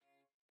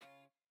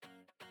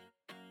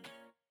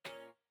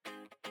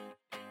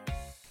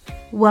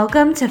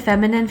Welcome to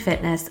Feminine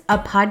Fitness, a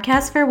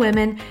podcast for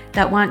women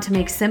that want to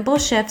make simple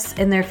shifts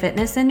in their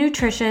fitness and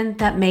nutrition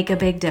that make a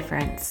big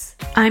difference.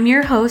 I'm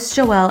your host,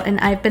 Joelle, and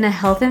I've been a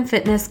health and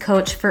fitness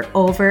coach for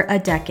over a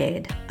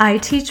decade. I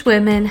teach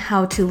women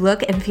how to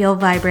look and feel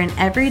vibrant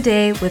every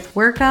day with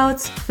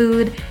workouts,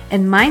 food,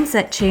 and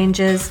mindset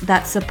changes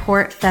that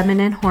support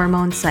feminine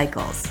hormone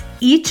cycles.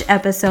 Each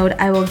episode,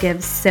 I will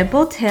give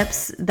simple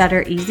tips that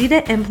are easy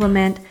to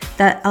implement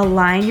that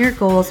align your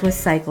goals with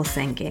cycle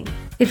syncing.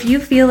 If you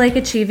feel like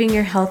achieving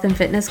your health and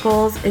fitness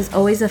goals is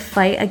always a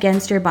fight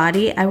against your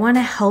body, I want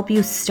to help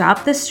you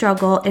stop the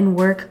struggle and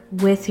work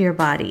with your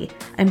body.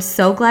 I'm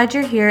so glad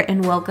you're here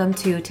and welcome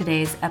to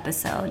today's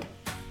episode.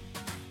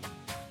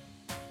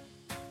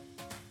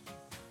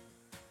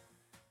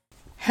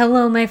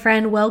 Hello, my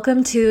friend.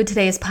 Welcome to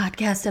today's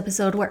podcast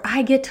episode where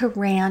I get to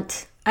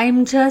rant.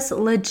 I'm just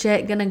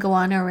legit gonna go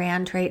on a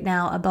rant right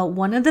now about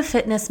one of the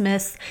fitness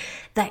myths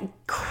that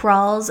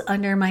crawls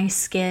under my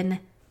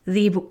skin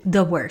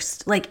the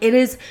worst. Like, it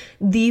is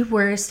the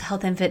worst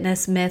health and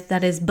fitness myth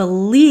that is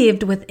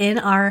believed within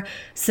our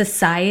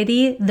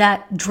society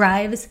that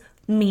drives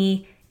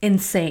me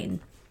insane.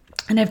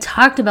 And I've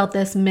talked about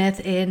this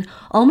myth in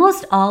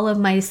almost all of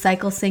my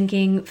cycle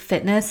syncing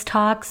fitness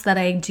talks that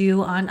I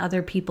do on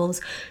other people's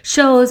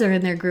shows or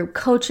in their group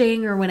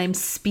coaching or when I'm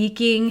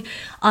speaking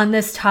on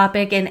this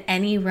topic in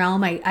any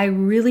realm. I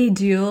really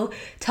do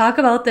talk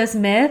about this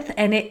myth,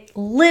 and it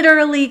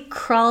literally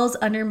crawls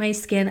under my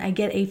skin. I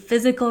get a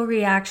physical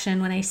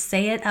reaction when I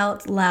say it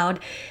out loud.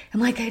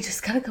 I'm like, I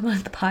just gotta come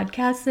on the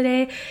podcast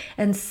today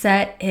and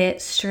set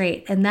it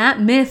straight. And that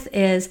myth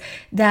is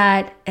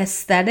that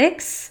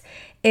aesthetics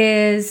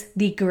is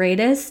the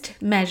greatest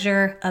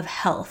measure of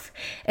health,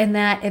 and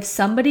that if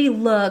somebody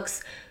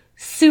looks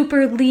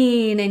super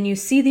lean and you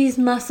see these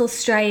muscle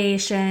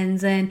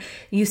striations and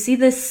you see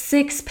this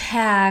six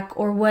pack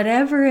or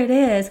whatever it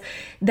is,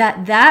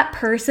 that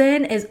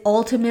person is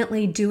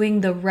ultimately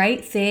doing the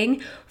right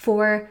thing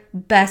for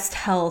best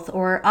health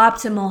or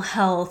optimal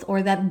health,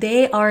 or that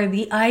they are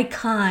the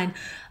icon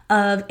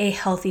of a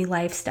healthy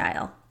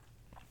lifestyle.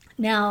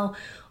 Now,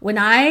 when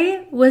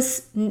I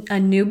was a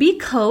newbie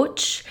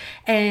coach,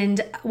 and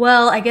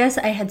I guess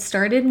I had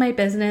started my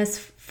business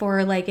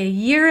for like a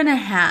year and a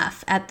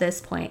half at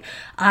this point,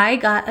 I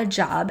got a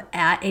job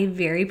at a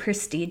very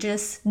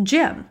prestigious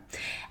gym.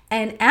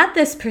 And at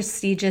this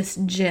prestigious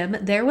gym,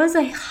 there was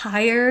a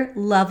higher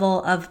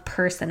level of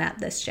person at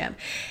this gym.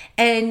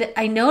 And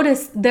I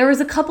noticed there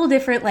was a couple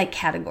different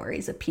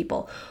categories of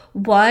people.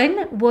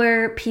 One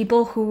were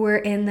people who were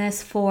in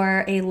this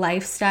for a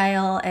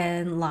lifestyle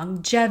and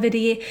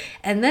longevity.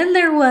 And then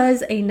there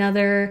was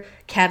another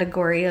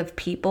category of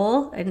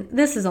people, and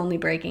this is only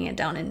breaking it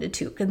down into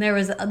two, and there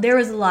was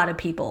a lot of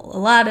people, a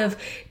lot of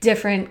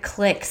different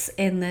cliques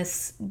in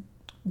this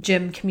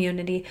gym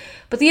community.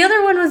 But the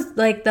other one was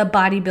like the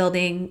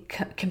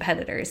bodybuilding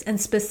competitors.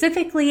 And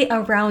specifically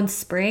around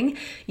spring,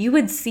 you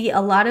would see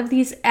a lot of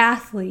these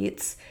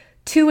athletes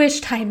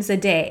 2-ish times a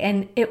day.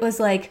 And it was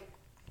like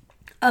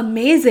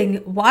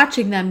amazing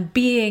watching them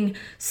being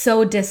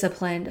so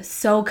disciplined,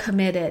 so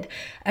committed.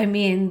 I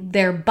mean,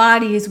 their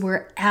bodies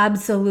were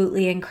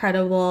absolutely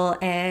incredible.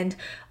 And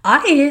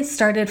I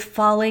started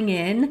falling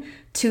in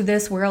to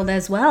this world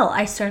as well.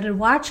 I started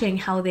watching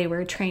how they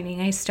were training.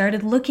 I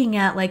started looking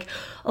at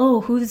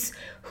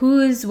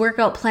whose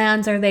workout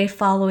plans are they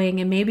following,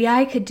 and maybe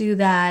I could do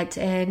that.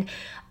 And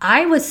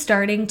I was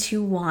starting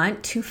to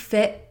want to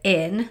fit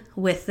in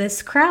with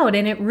this crowd.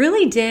 And it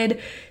really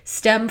did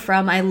stem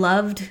from, I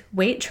loved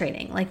weight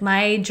training. Like,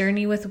 my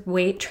journey with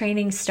weight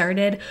training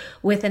started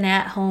with an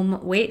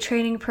at-home weight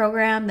training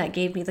program that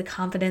gave me the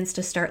confidence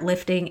to start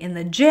lifting in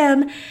the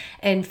gym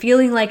and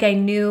feeling like I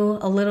knew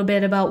a little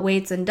bit about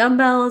weights and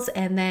dumbbells.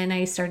 And then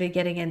I started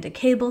getting into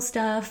cable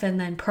stuff and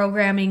then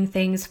programming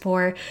things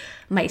for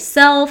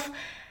myself.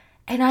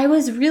 And I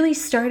was really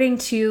starting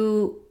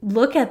to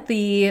look at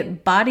the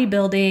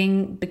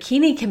bodybuilding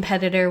bikini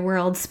competitor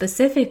world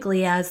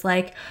specifically as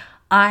like,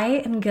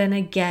 I am going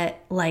to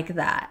get like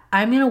that.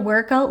 I'm going to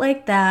work out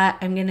like that.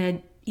 I'm going to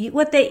eat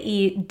what they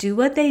eat, do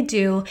what they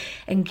do,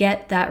 and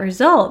get that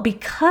result.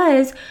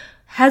 Because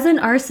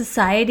hasn't our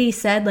society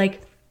said,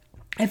 like,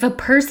 if a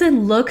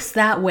person looks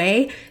that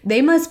way,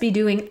 they must be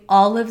doing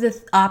all of the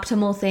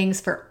optimal things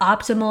for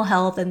optimal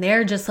health, and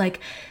they're just like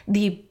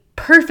the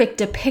perfect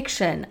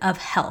depiction of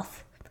health.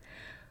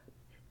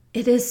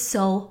 It is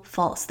so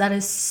false. That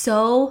is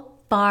so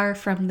far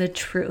from the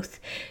truth,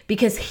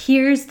 because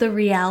here's the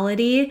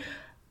reality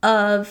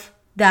of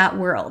that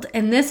world.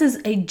 And this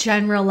is a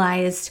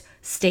generalized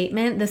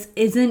statement. This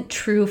isn't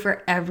true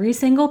for every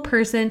single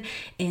person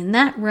in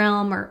that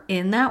realm or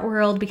in that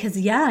world, because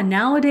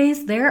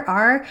nowadays there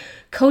are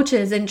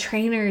coaches and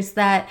trainers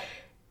that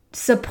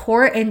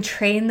support and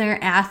train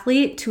their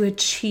athlete to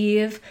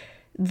achieve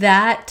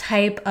that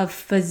type of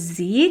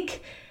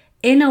physique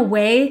in a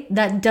way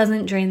that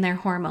doesn't drain their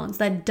hormones,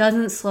 that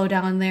doesn't slow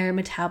down their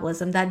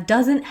metabolism, that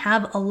doesn't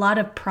have a lot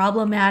of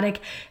problematic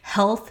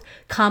health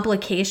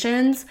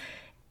complications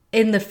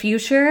in the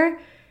future.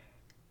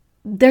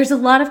 there's a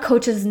lot of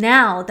coaches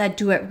now that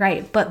do it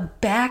right. But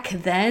back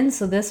then,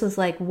 so this was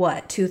like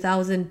what,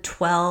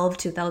 2012,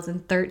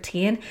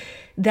 2013,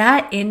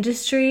 that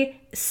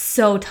industry,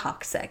 so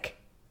toxic.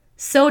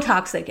 So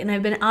toxic. And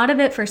I've been out of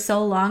it for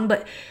so long.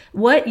 But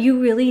what you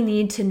really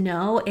need to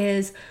know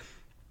is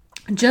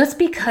just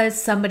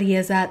because somebody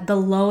is at the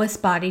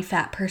lowest body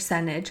fat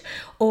percentage,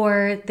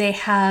 or they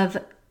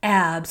have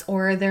abs,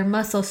 or their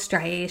muscle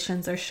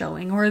striations are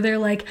showing, or they're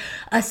like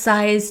a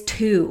size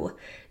 2,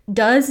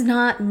 does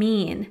not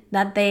mean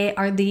that they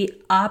are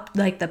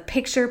the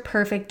picture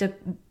perfect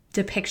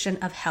depiction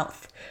of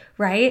health,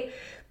 right?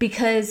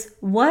 Because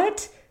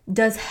what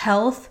does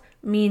health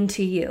mean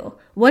to you?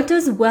 What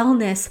does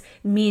wellness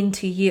mean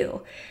to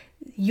you?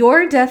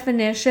 Your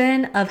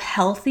definition of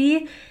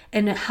healthy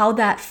and how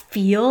that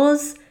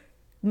feels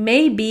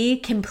may be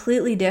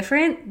completely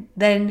different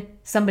than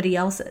somebody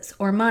else's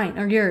or mine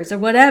or yours or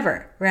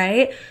whatever,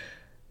 right?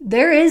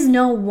 There is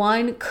no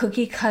one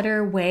cookie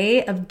cutter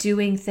way of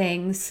doing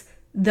things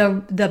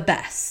the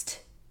best,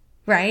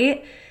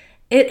 right?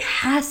 It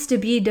has to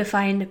be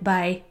defined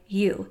by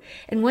you.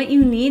 And what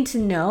you need to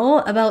know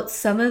about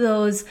some of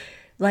those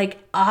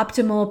like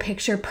optimal,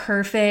 picture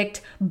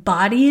perfect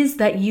bodies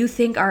that you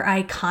think are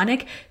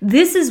iconic,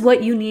 this is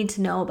what you need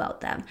to know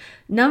about them.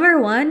 Number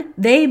one,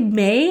 they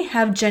may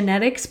have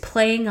genetics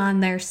playing on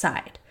their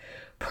side.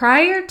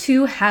 Prior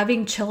to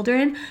having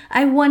children,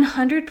 I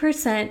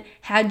 100%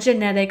 had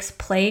genetics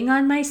playing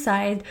on my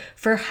side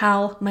for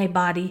how my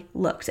body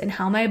looked and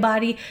how my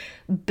body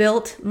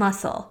built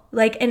muscle.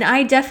 And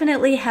I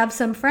definitely have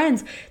some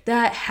friends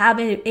that have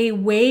a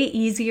way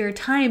easier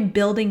time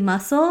building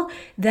muscle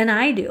than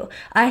I do.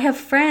 I have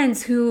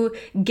friends who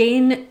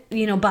gain,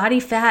 body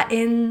fat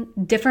in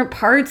different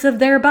parts of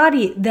their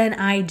body than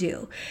I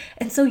do.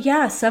 And so,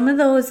 yeah, some of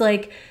those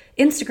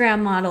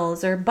Instagram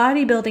models or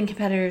bodybuilding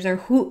competitors or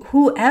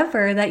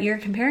whoever that you're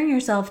comparing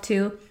yourself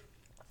to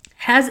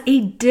has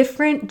a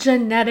different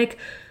genetic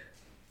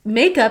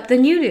makeup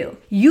than you do.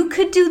 You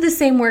could do the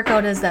same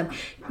workout as them.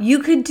 You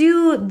could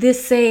do the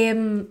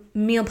same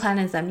meal plan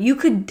as them. You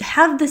could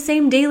have the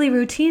same daily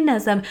routine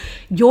as them.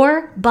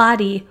 Your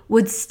body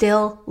would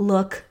still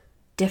look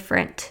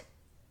different.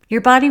 Your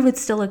body would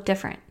still look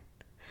different.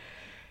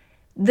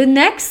 The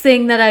next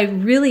thing that I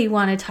really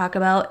want to talk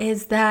about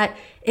is that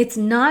it's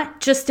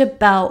not just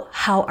about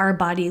how our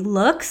body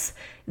looks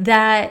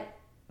that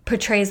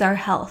portrays our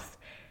health.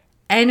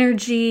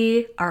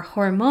 Energy, our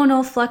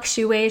hormonal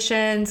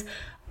fluctuations,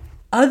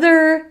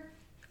 other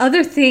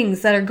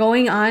things that are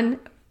going on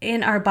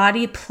in our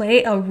body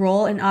play a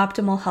role in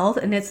optimal health,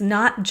 and it's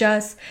not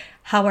just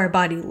how our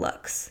body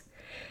looks.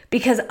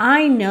 Because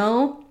I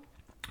know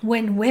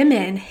when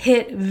women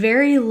hit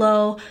very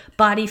low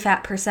body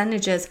fat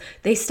percentages,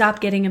 they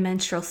stop getting a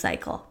menstrual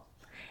cycle.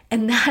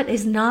 And that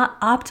is not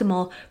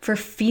optimal for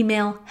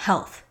female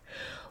health.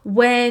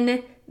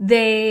 When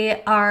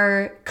they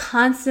are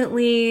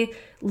constantly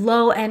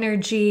low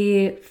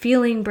energy,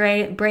 feeling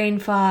brain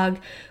fog,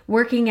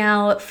 working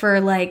out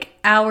for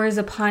hours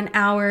upon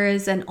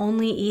hours and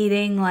only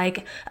eating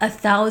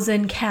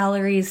 1,000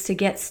 calories to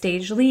get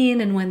stage lean,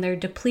 and when they're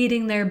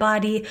depleting their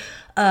body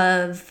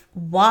of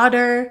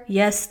water,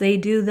 yes, they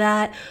do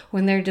that.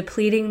 When they're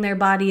depleting their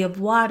body of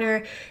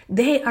water,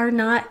 they are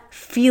not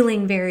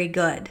feeling very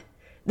good.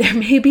 They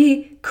may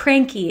be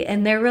cranky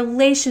and their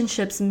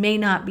relationships may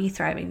not be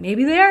thriving.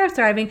 Maybe they are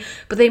thriving,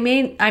 but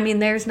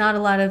there's not a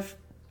lot of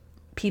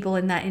people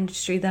in that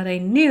industry that I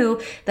knew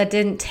that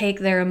didn't take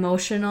their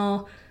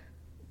emotional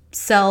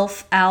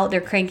self out,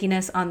 their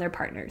crankiness on their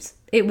partners.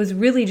 It was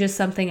really just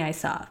something I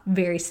saw,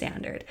 very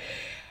standard.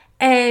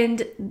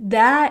 And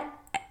that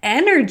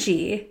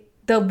energy,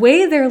 the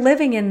way they're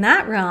living in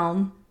that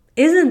realm,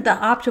 isn't the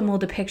optimal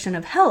depiction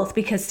of health,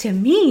 because to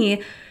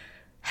me,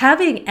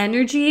 having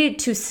energy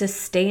to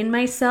sustain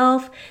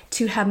myself,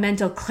 to have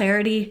mental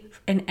clarity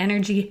and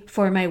energy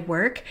for my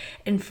work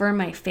and for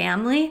my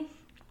family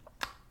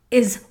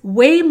is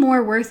way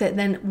more worth it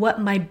than what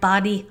my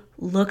body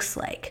looks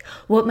like.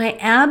 What my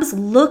abs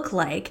look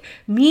like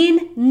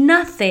mean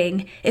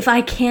nothing if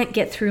I can't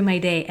get through my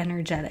day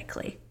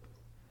energetically.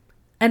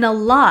 And a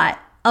lot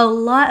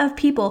of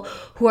people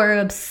who are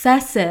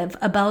obsessive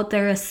about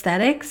their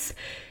aesthetics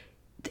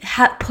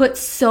put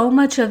so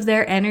much of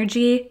their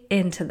energy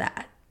into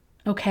that.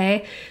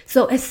 Okay?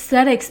 So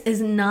aesthetics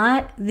is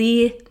not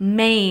the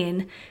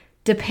main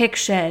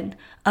depiction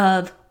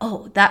of,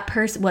 what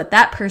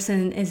that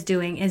person is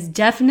doing is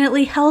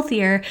definitely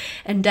healthier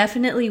and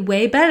definitely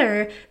way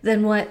better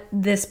than what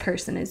this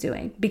person is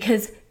doing.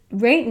 Because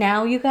right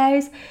now, you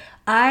guys,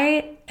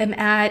 I am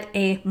at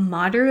a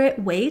moderate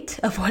weight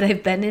of what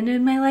I've been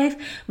in my life.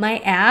 My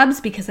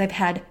abs, because I've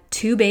had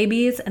 2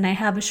 babies and I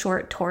have a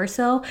short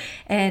torso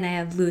and I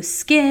have loose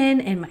skin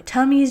and my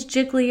tummy's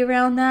jiggly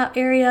around that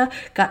area,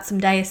 got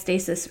some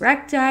diastasis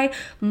recti.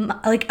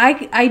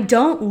 I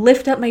don't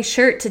lift up my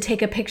shirt to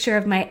take a picture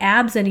of my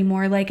abs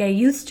anymore like I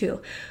used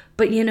to.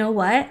 But you know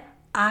what?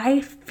 I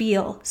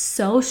feel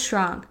so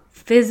strong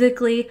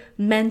physically,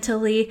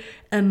 mentally,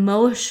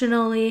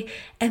 emotionally,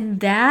 and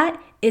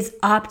that is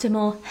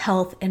optimal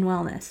health and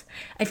wellness.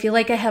 I feel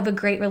like I have a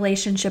great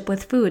relationship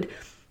with food.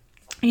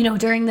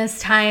 During this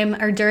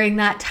time, or during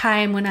that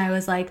time when I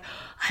was like,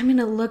 I'm going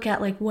to look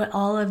at like what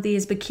all of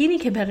these bikini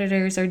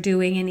competitors are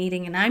doing and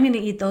eating, and I'm going to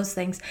eat those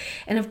things.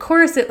 And of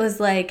course it was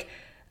like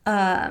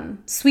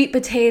sweet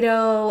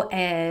potato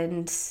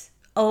and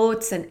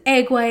oats and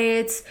egg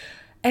whites.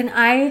 And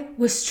I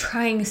was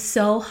trying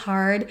so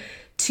hard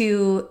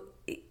to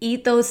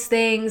eat those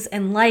things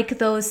and like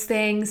those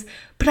things,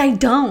 but I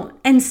don't.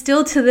 And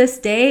still to this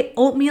day,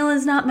 oatmeal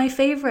is not my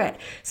favorite.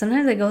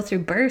 Sometimes I go through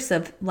bursts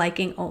of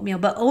liking oatmeal,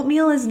 but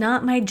oatmeal is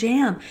not my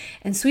jam.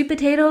 And sweet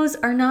potatoes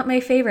are not my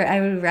favorite.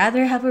 I would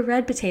rather have a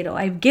red potato.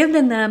 I've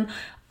given them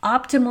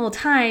optimal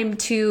time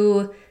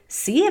to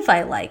see if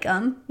I like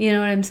them. You know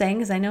what I'm saying?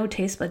 Because I know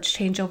taste buds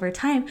change over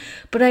time.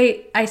 But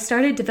I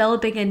started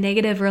developing a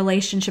negative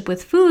relationship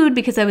with food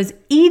because I was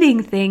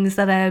eating things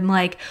that I'm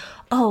like,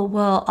 oh,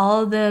 well,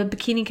 all the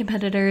bikini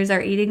competitors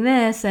are eating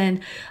this and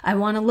I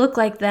want to look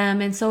like them.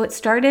 And so it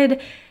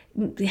started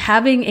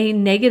having a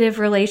negative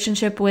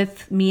relationship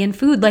with me and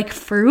food. Like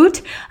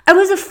fruit, I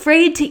was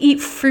afraid to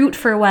eat fruit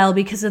for a while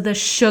because of the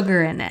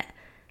sugar in it.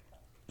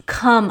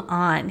 Come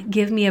on,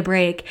 give me a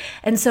break.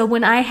 And so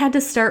when I had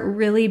to start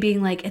really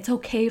being like, it's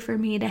okay for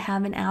me to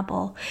have an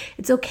apple,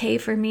 it's okay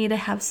for me to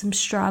have some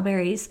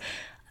strawberries,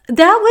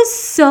 that was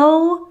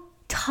so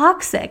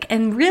toxic.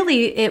 And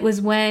really, it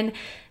was when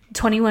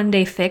 21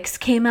 Day Fix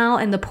came out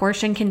and the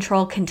portion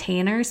control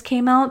containers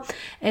came out.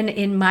 And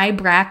in my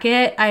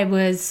bracket, I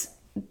was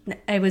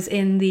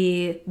in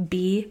the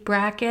B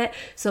bracket.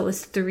 So it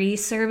was 3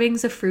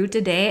 servings of fruit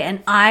a day.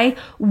 And I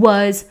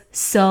was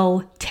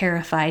so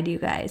terrified, you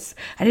guys.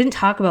 I didn't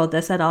talk about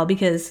this at all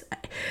because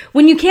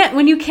when you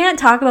can't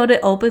talk about it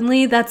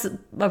openly, that's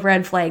a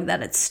red flag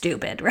that it's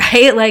stupid,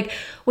 right? Like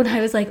when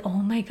I was like, oh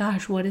my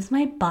gosh, what is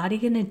my body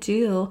going to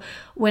do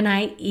when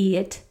I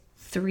eat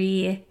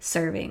 3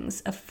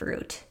 servings of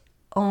fruit?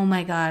 Oh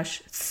my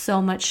gosh,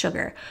 so much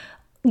sugar.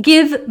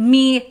 Give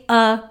me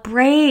a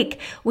break.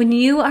 When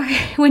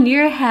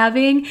you're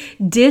having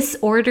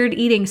disordered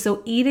eating,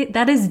 so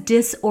that is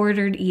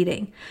disordered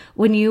eating.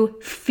 When you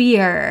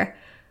fear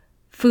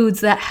foods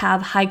that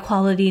have high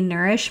quality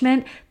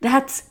nourishment,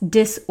 that's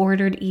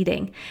disordered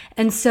eating.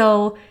 And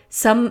so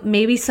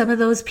maybe some of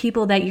those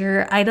people that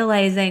you're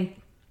idolizing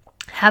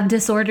have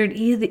disordered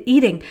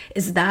eating.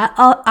 Is that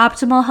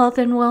optimal health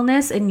and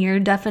wellness in your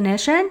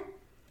definition?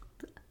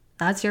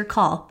 That's your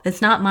call. It's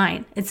not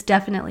mine. It's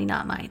definitely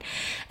not mine.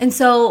 And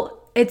so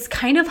it's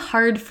kind of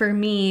hard for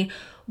me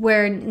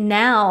where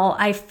now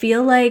I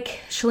feel like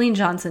Chalene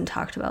Johnson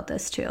talked about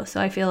this too. So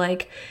I feel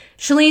like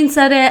Chalene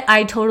said it.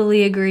 I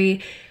totally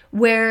agree.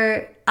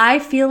 Where I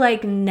feel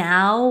like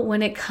now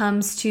when it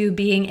comes to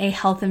being a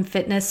health and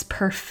fitness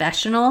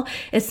professional,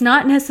 it's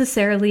not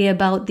necessarily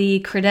about the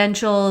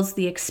credentials,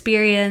 the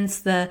experience,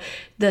 the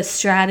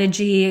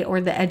strategy,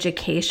 or the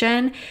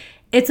education.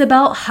 It's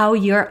about how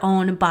your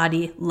own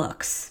body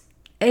looks.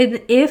 And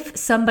if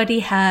somebody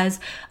has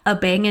a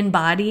banging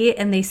body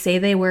and they say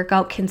they work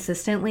out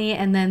consistently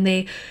and then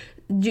they,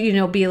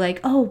 be like,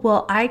 oh,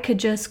 well, I could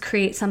just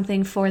create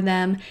something for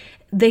them.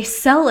 They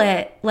sell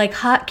it like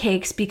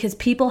hotcakes because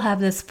people have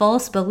this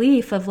false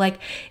belief of like,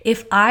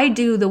 if I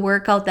do the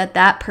workout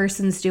that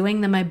person's doing,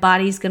 then my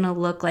body's going to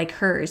look like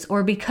hers.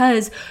 Or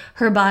because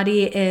her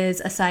body is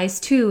a size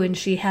 2 and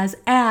she has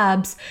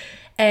abs,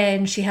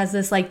 and she has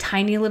this like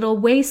tiny little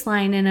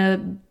waistline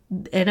and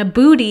a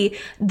booty,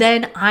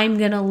 then I'm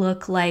going to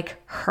look like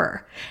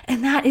her.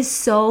 And that is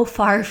so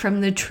far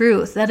from the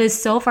truth. That is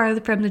so far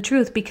from the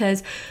truth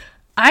because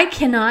I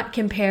cannot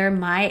compare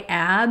my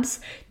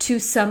abs to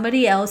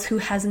somebody else who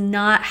has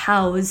not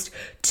housed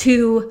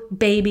 2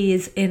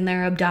 babies in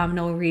their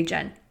abdominal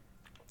region.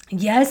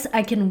 Yes,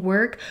 I can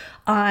work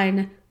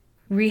on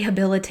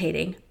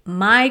rehabilitating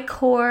my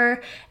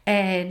core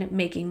and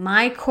making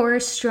my core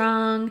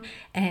strong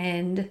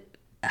and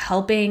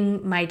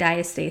helping my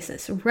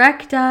diastasis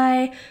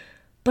recti,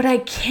 but I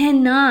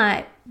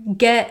cannot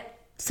get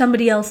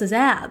somebody else's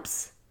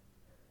abs.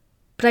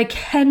 But I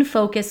can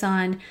focus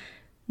on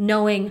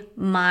knowing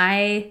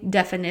my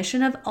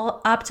definition of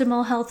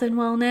optimal health and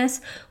wellness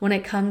when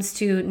it comes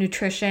to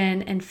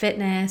nutrition and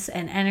fitness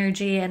and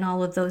energy and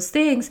all of those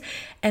things,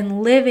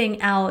 and living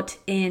out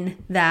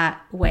in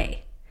that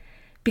way.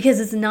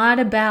 Because it's not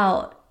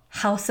about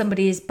how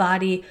somebody's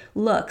body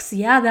looks.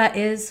 Yeah, that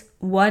is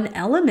one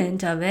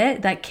element of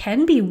it. That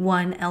can be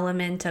one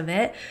element of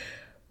it.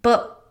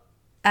 But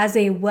as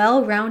a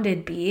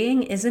well-rounded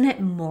being, isn't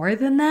it more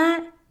than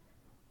that?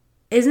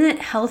 Isn't it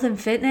health and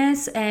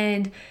fitness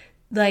and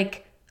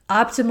like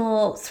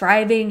optimal,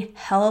 thriving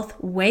health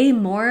way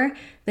more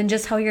than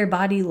just how your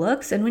body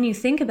looks? And when you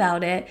think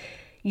about it,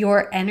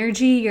 your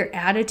energy, your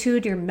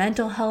attitude, your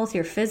mental health,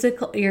 your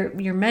physical,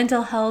 your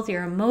mental health,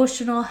 your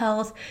emotional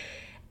health,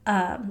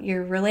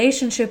 your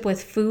relationship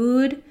with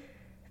food,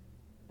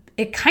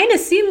 it kind of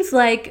seems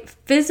like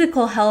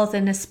physical health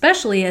and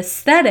especially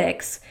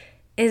aesthetics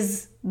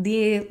is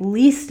the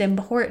least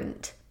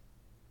important,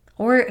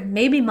 or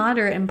maybe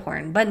moderate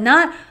important, but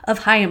not of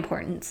high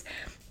importance.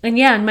 And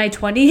yeah, in my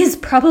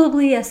 20s,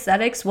 probably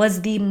aesthetics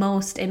was the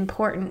most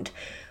important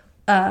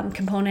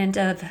component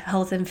of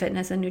health and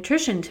fitness and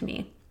nutrition to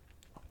me.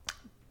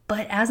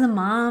 But as a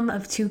mom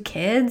of 2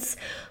 kids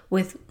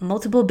with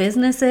multiple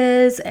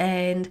businesses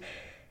and,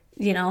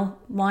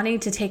 wanting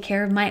to take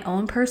care of my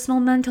own personal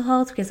mental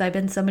health, because I've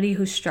been somebody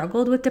who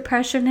struggled with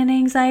depression and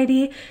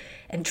anxiety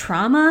and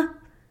trauma,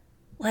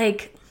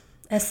 like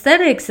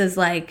aesthetics is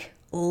like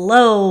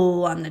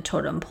low on the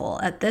totem pole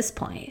at this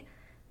point,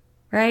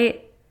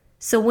 right?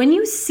 So when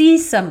you see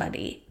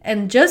somebody,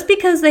 and just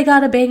because they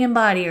got a banging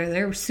body or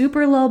they're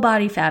super low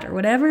body fat or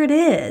whatever it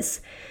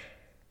is,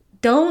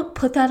 don't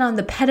put that on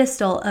the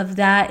pedestal of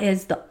that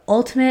is the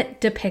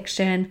ultimate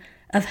depiction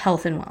of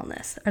health and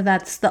wellness, or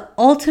that's the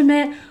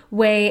ultimate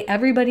way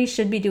everybody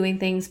should be doing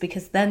things,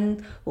 because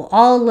then we'll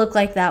all look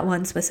like that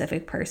one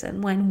specific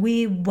person, when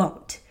we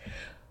won't.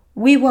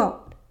 We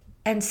won't.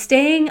 And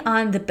staying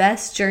on the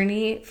best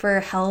journey for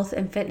health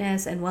and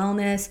fitness and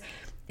wellness,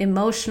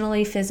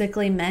 emotionally,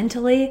 physically,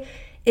 mentally,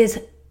 is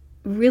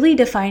really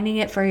defining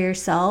it for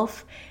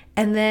yourself,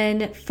 and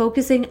then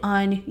focusing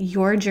on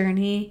your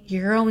journey,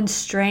 your own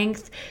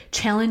strength,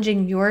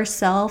 challenging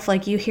yourself.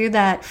 Like, you hear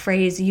that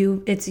phrase,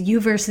 it's you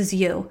versus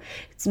you.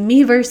 It's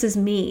me versus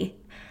me.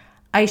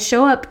 I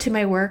show up to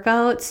my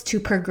workouts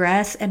to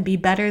progress and be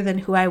better than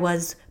who I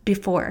was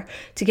before,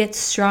 to get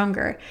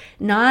stronger,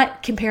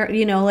 not compare,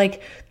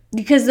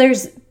 because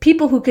there's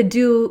people who could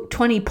do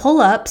 20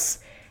 pull-ups,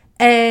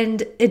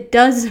 and it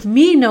does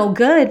me no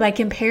good by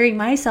comparing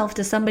myself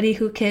to somebody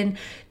who can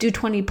do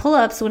 20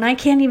 pull-ups when I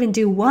can't even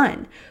do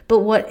 1. But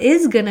what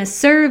is going to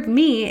serve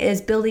me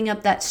is building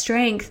up that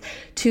strength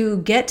to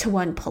get to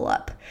 1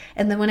 pull-up.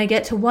 And then when I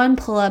get to 1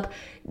 pull-up,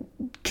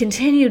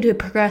 continue to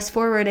progress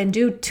forward and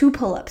do 2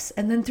 pull-ups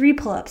and then 3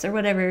 pull-ups or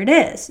whatever it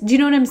is. Do you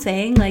know what I'm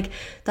saying? Like,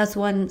 that's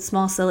one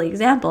small silly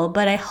example,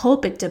 but I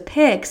hope it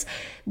depicts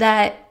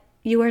that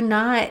you are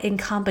not in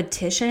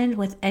competition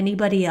with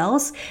anybody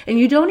else, and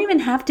you don't even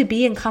have to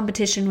be in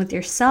competition with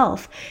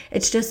yourself.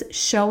 It's just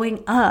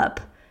showing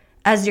up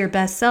as your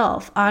best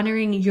self,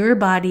 honoring your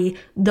body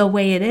the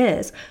way it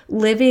is,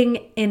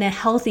 living in a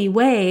healthy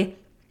way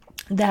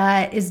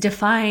that is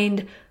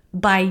defined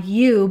by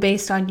you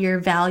based on your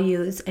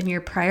values and your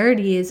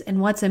priorities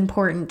and what's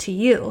important to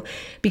you.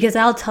 Because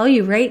I'll tell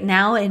you right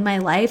now in my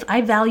life,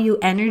 I value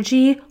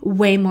energy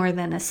way more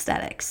than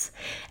aesthetics.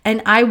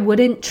 And I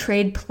wouldn't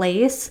trade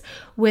place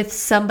with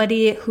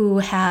somebody who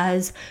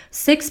has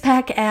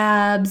 6-pack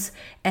abs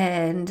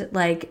and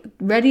like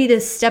ready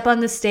to step on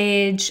the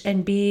stage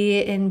and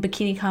be in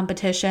bikini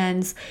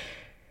competitions.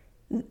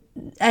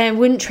 I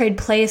wouldn't trade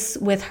place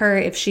with her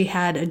if she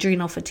had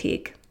adrenal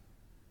fatigue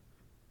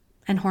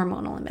and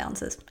hormonal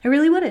imbalances. I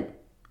really wouldn't.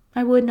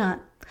 I would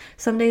not.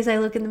 Some days I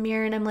look in the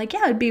mirror and I'm like,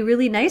 yeah, it'd be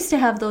really nice to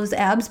have those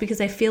abs, because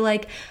I feel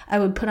like I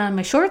would put on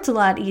my shorts a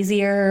lot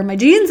easier, my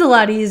jeans a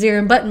lot easier,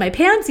 and button my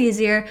pants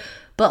easier.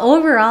 But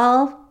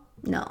overall,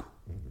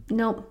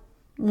 nope,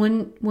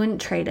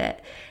 wouldn't trade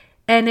it.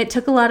 And it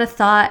took a lot of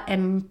thought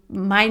and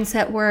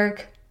mindset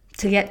work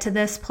to get to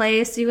this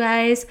place, you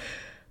guys.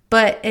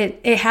 But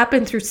it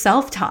happened through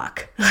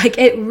self-talk. Like,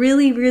 it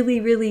really, really,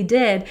 really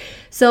did.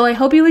 So I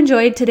hope you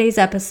enjoyed today's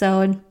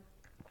episode.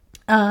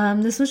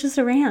 This was just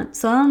a rant.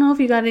 So I don't know if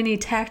you got any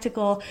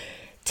tactical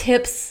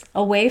tips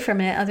away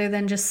from it other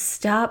than just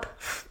stop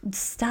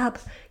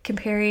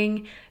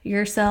comparing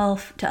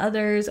yourself to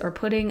others or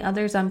putting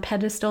others on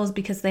pedestals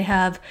because they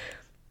have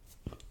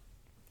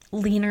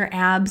leaner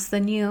abs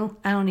than you.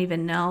 I don't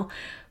even know.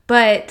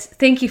 But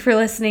thank you for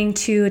listening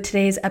to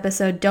today's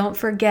episode. Don't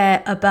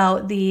forget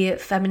about the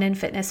Feminine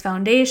Fitness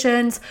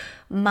Foundations,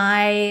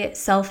 my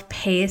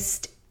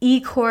self-paced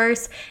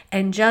e-course,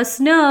 and just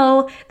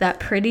know that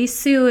pretty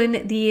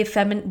soon the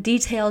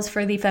details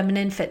for the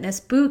Feminine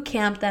Fitness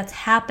Bootcamp that's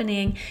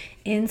happening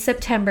in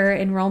September.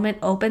 Enrollment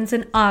opens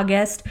in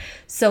August,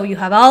 so you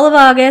have all of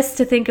August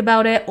to think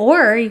about it,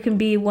 or you can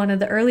be one of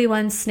the early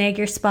ones, snag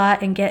your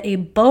spot, and get a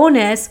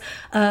bonus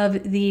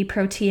of the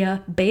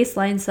Protea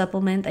baseline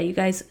supplement that you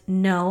guys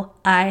know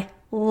I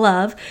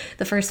love.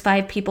 The first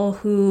 5 people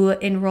who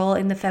enroll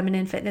in the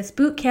Feminine Fitness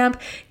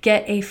Bootcamp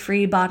get a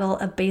free bottle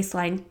of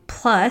Baseline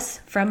Plus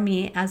from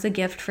me as a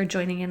gift for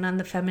joining in on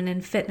the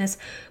Feminine Fitness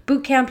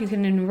Bootcamp. You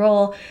can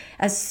enroll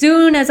as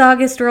soon as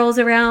August rolls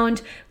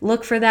around.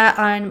 Look for that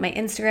on my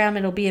Instagram.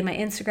 It'll be in my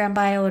Instagram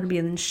bio. It'll be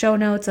in the show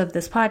notes of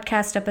this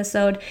podcast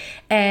episode.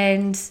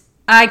 And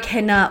I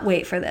cannot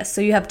wait for this. So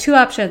you have 2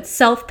 options: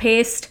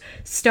 self-paced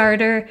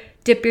starter,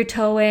 dip your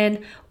toe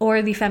in,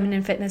 or the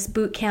Feminine Fitness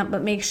Bootcamp.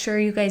 But make sure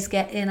you guys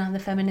get in on the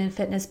Feminine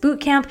Fitness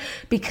Bootcamp,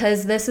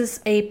 because this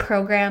is a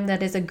program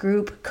that is a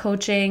group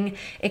coaching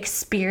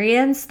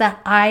experience that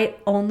I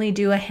only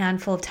do a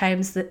handful of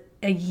times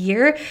a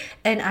year.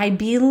 And I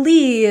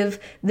believe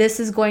this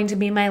is going to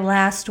be my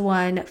last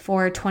one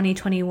for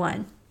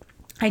 2021.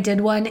 I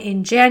did one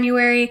in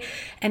January,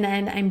 and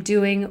then I'm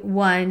doing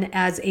one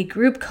as a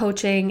group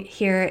coaching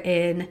here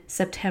in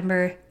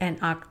September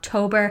and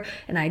October.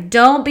 And I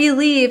don't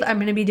believe I'm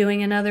going to be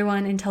doing another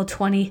one until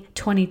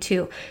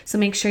 2022. So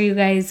make sure you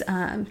guys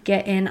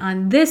get in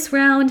on this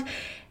round.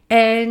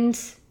 And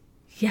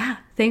yeah,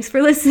 thanks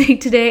for listening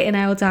today, and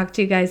I will talk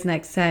to you guys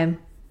next time.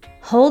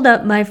 Hold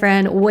up, my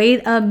friend.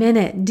 Wait a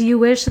minute. Do you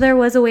wish there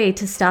was a way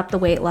to stop the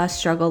weight loss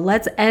struggle?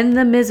 Let's end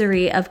the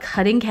misery of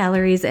cutting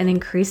calories and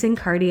increasing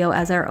cardio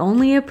as our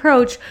only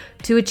approach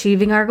to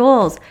achieving our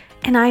goals.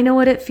 And I know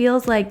what it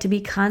feels like to be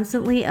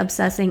constantly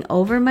obsessing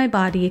over my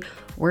body,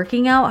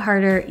 working out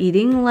harder,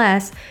 eating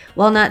less,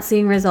 while not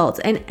seeing results,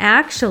 and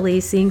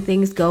actually seeing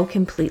things go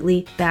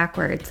completely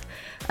backwards.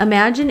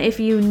 Imagine if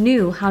you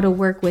knew how to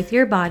work with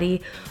your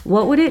body.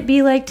 What would it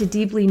be like to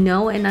deeply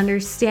know and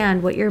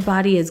understand what your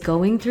body is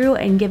going through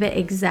and give it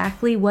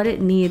exactly what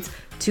it needs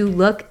to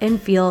look and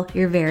feel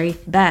your very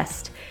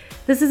best?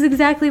 This is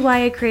exactly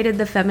why I created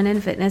the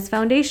Feminine Fitness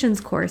Foundations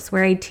course,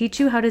 where I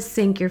teach you how to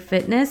sync your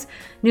fitness,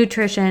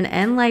 nutrition,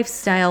 and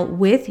lifestyle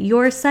with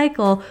your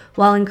cycle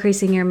while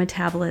increasing your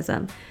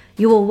metabolism.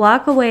 You will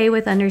walk away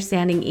with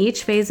understanding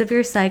each phase of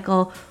your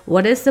cycle,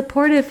 what is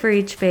supportive for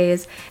each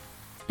phase,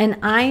 and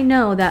I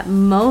know that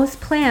most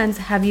plans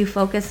have you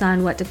focus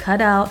on what to cut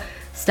out,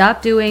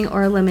 stop doing,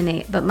 or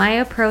eliminate. But my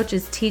approach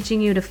is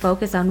teaching you to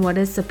focus on what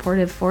is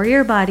supportive for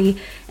your body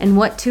and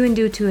what to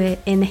do to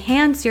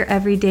enhance your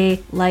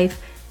everyday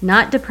life,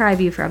 not deprive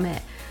you from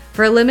it.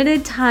 For a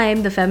limited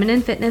time, the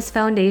Feminine Fitness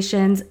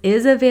Foundations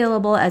is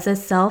available as a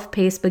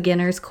self-paced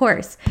beginner's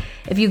course.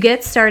 If you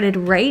get started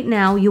right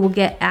now, you will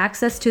get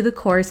access to the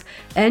course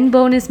and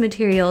bonus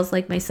materials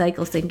like my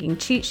cycle syncing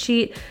cheat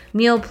sheet,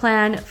 meal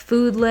plan,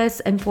 food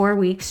list, and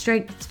 4-week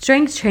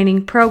strength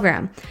training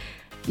program.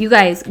 You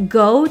guys,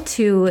 go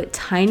to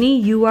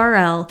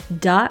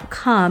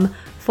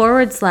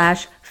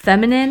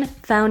tinyurl.com/Feminine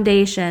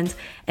Foundations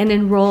and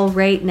enroll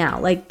right now.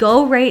 Like,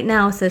 go right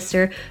now,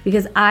 sister,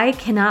 because I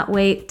cannot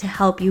wait to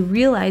help you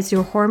realize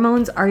your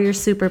hormones are your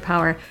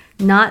superpower,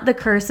 not the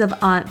curse of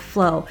Aunt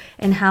Flo,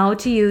 and how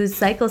to use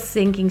cycle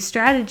syncing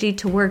strategy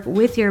to work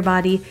with your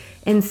body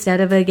instead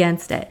of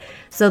against it.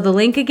 So the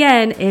link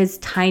again is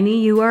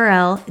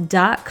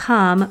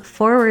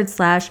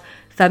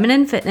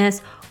tinyurl.com/Feminine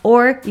Fitness,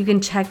 or you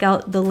can check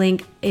out the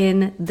link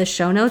in the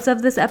show notes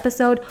of this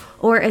episode,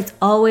 or it's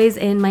always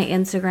in my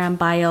Instagram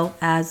bio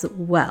as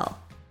well.